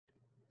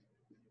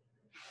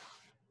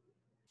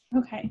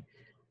Okay.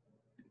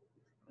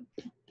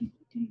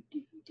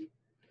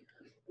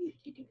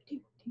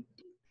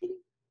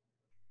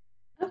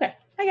 Okay.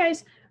 Hi,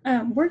 guys.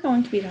 We're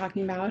going to be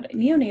talking about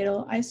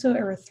neonatal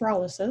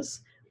isoerythrolysis,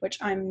 which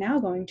I'm now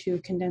going to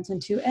condense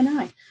into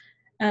NI.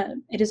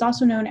 It is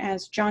also known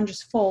as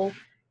jaundice-foal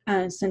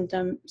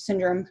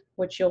syndrome,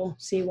 which you'll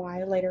see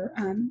why later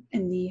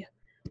in the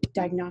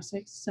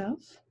diagnostic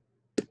stuff.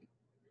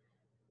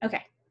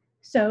 Okay,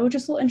 so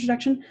just a little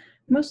introduction.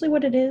 Mostly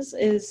what it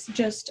is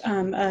just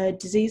a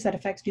disease that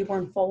affects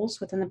newborn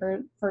foals within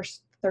the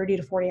first 30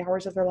 to 40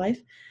 hours of their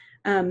life.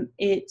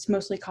 It's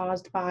mostly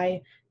caused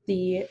by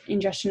the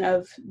ingestion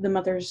of the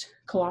mother's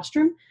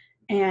colostrum,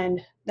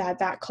 and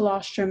that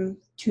colostrum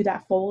to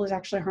that foal is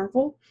actually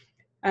harmful,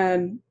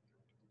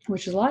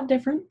 which is a lot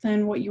different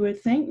than what you would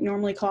think.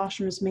 Normally,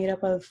 colostrum is made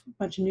up of a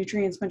bunch of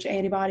nutrients, a bunch of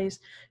antibodies,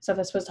 stuff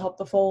that's supposed to help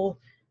the foal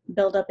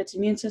build up its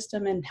immune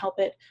system and help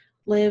it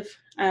live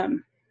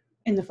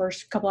in the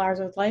first couple hours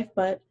of its life.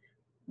 But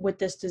with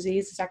this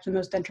disease, it's actually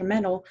most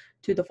detrimental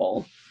to the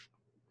foal.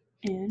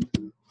 And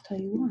I'll tell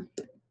you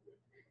why.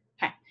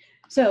 Okay.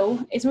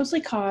 So it's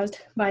mostly caused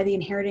by the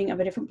inheriting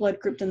of a different blood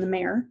group than the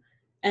mare.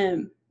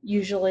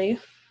 Usually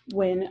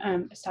when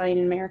a stallion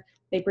and a mare,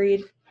 they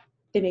breed,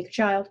 they make a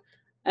child,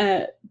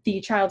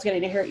 the child's going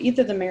to inherit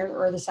either the mare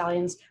or the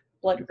stallion's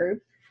blood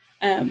group.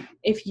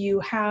 If you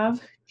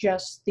have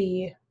just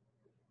the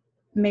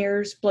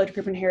mare's blood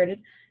group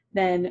inherited,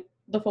 then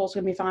the foal's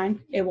going to be fine.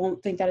 It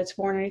won't think that it's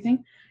foreign or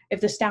anything. If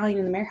the stallion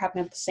and the mare happen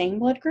to have the same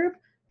blood group,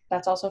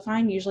 that's also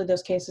fine. Usually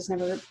those cases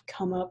never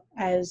come up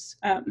as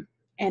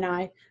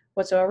NI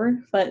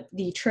whatsoever, but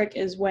the trick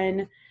is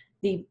when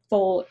the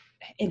foal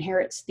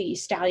inherits the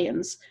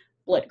stallion's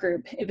blood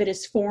group. If it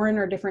is foreign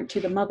or different to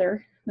the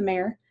mother, the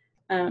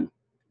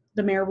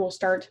mare will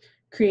start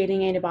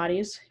creating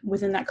antibodies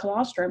within that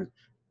colostrum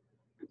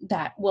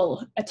that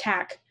will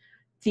attack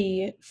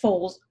the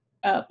foal's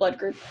blood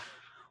group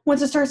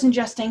once it starts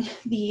ingesting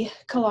the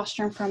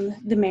colostrum from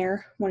the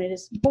mare when it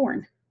is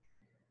born.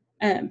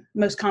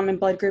 Most common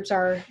blood groups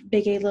are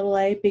big A little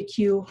a, big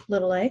Q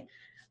little a,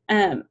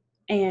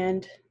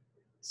 and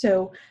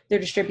so they're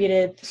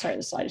distributed, sorry,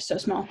 the slide is so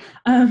small,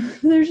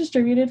 they're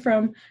distributed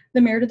from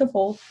the mare to the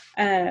foal,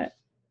 and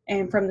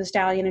from the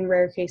stallion in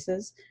rare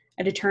cases.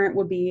 A deterrent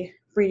would be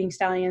breeding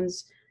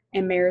stallions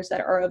and mares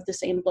that are of the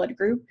same blood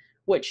group,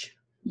 which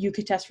you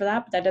could test for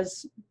that, but that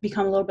does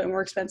become a little bit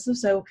more expensive,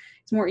 so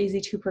it's more easy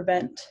to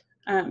prevent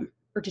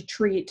or to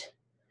treat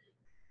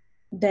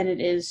than it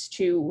is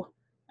to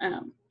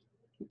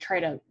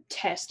try to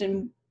test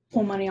and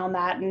pull money on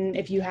that. And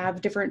if you have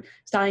different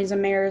stallions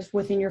and mares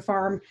within your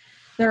farm,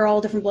 they're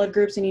all different blood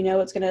groups, and you know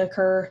it's going to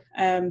occur.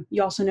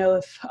 You also know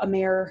if a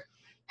mare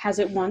has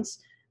it once,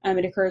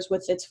 it occurs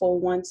with its foal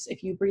once.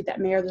 If you breed that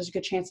mare, there's a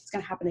good chance it's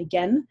going to happen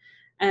again.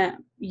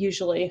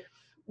 Usually,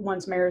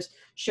 once mares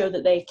show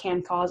that they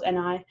can cause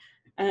NI,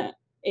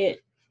 it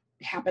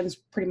happens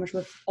pretty much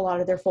with a lot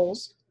of their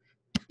foals.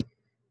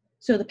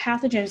 So the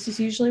pathogenesis is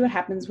usually what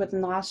happens within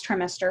the last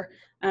trimester.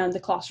 The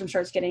colostrum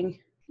starts getting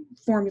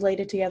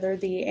formulated together,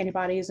 the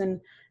antibodies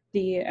and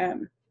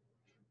the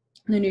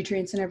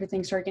nutrients and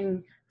everything start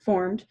getting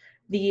formed.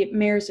 The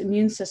mare's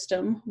immune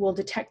system will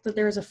detect that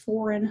there is a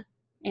foreign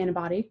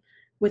antibody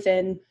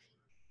within,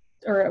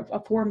 or a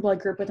foreign blood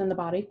group within the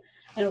body,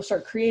 and it'll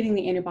start creating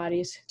the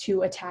antibodies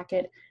to attack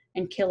it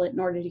and kill it in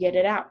order to get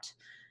it out.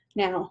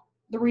 Now,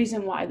 the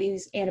reason why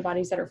these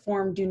antibodies that are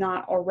formed do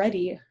not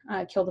already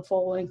kill the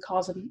foal and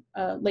cause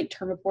a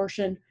late-term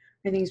abortion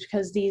or anything is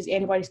because these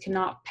antibodies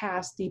cannot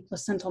pass the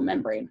placental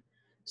membrane.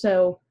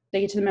 So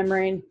they get to the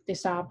membrane, they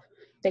stop,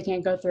 they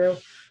can't go through.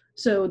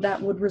 So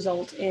that would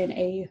result in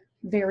a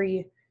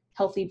very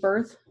healthy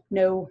birth,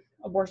 no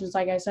abortions,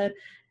 like I said.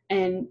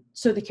 And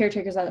so the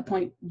caretakers at that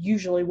point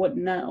usually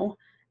wouldn't know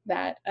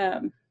that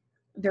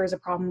there is a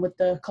problem with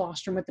the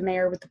colostrum, with the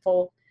mare, with the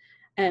foal.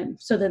 And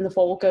so then the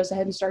foal goes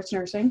ahead and starts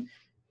nursing.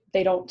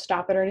 They don't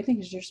stop it or anything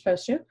because you're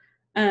supposed to.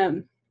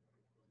 And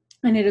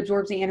it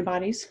absorbs the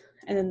antibodies.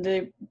 And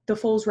then the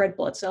foal's red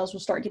blood cells will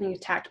start getting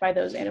attacked by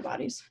those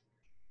antibodies.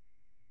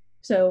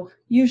 So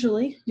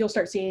usually you'll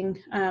start seeing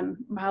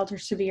mild or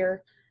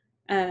severe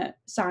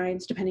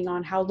signs depending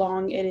on how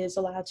long it is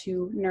allowed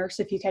to nurse.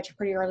 If you catch it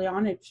pretty early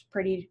on, it's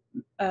pretty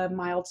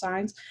mild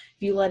signs.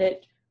 If you let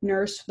it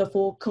nurse the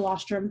full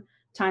colostrum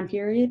time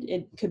period,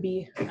 it could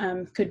be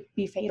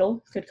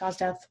fatal, could cause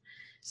death.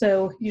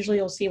 So usually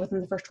you'll see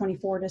within the first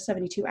 24 to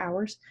 72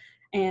 hours.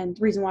 And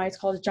the reason why it's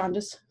called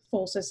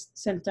jaundice-foal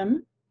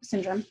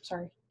syndrome,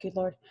 sorry, good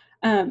Lord,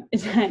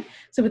 is that,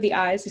 so with the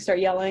eyes, they start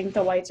yelling,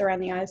 the whites around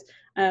the eyes,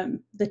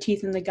 the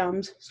teeth and the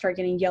gums start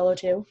getting yellow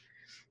too.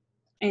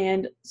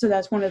 And so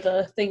that's one of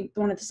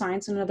the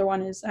signs. Another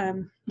one is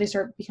they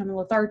start becoming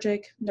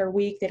lethargic, they're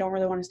weak, they don't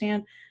really want to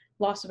stand,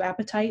 loss of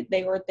appetite,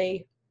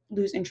 they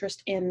lose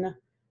interest in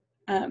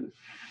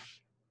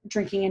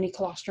drinking any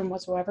colostrum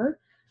whatsoever,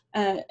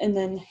 and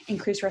then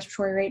increased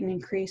respiratory rate and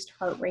increased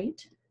heart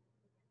rate.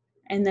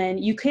 And then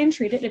you can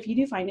treat it. If you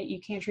do find it, you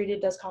can treat it.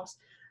 It does cost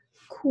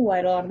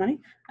quite a lot of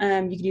money.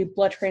 You can do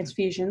blood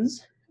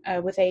transfusions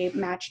with a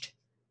matched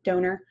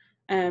donor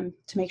to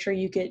make sure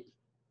you get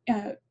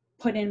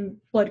put in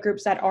blood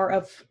groups that are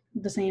of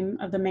the same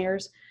of the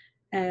mares,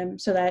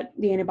 so that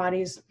the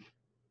antibodies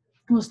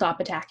will stop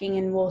attacking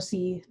and we'll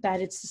see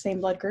that it's the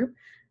same blood group.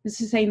 It's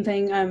the same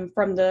thing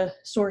from the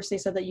source. They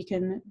said that you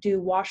can do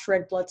washed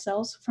red blood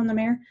cells from the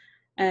mare.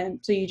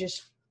 So you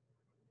just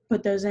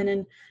put those in,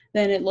 and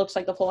then it looks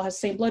like the foal has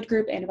the same blood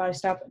group, antibodies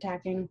stop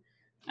attacking,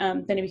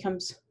 then it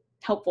becomes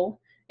helpful.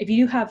 If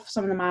you do have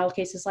some of the mild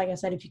cases, like I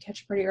said, if you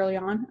catch it pretty early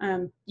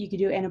on, you could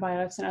do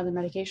antibiotics and other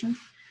medications.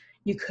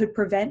 You could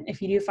prevent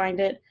if you do find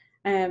it.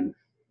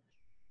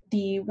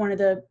 One of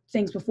the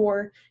things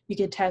before, you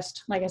could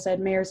test, like I said,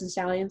 mares and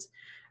stallions.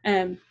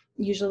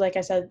 Usually, like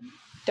I said,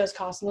 does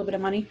cost a little bit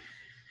of money.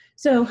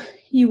 So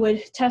you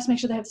would test, make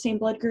sure they have the same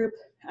blood group,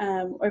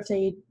 or if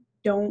they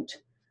don't,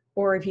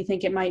 or if you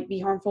think it might be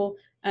harmful,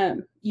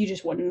 you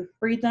just wouldn't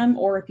breed them.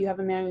 Or if you have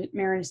a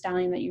mare and a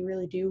stallion that you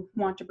really do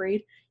want to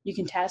breed, you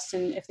can test,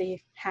 and if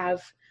they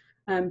have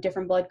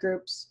different blood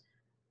groups,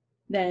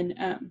 then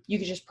you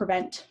could just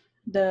prevent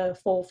the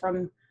foal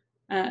from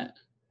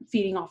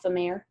feeding off the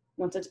mare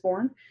once it's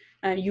born.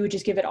 You would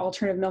just give it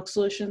alternative milk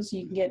solutions.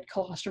 You can get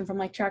colostrum from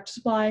like Tractor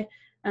Supply.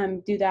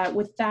 Do that.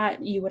 With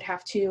that, you would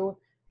have to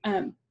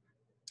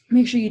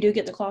make sure you do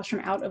get the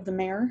colostrum out of the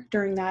mare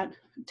during that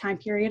time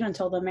period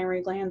until the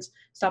mammary glands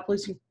stop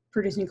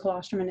producing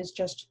colostrum and it's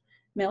just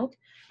milk.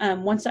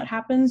 Once that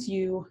happens,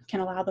 you can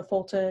allow the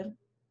foal to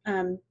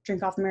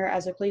drink off the mare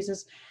as it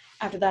pleases.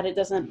 After that, it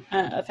doesn't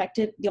affect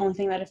it. The only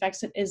thing that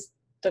affects it is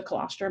the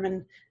colostrum,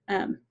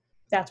 and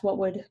that's what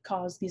would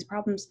cause these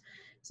problems.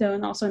 So,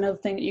 and also another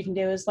thing that you can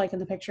do is, like in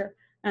the picture,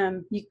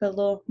 you can put a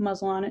little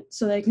muzzle on it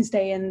so they can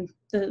stay in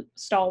the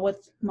stall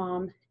with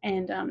mom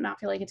and not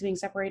feel like it's being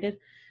separated,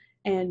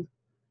 and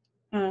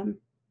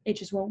it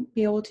just won't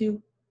be able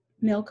to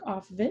milk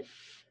off of it.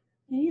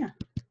 And yeah,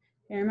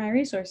 here are my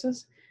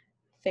resources.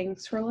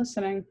 Thanks for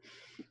listening.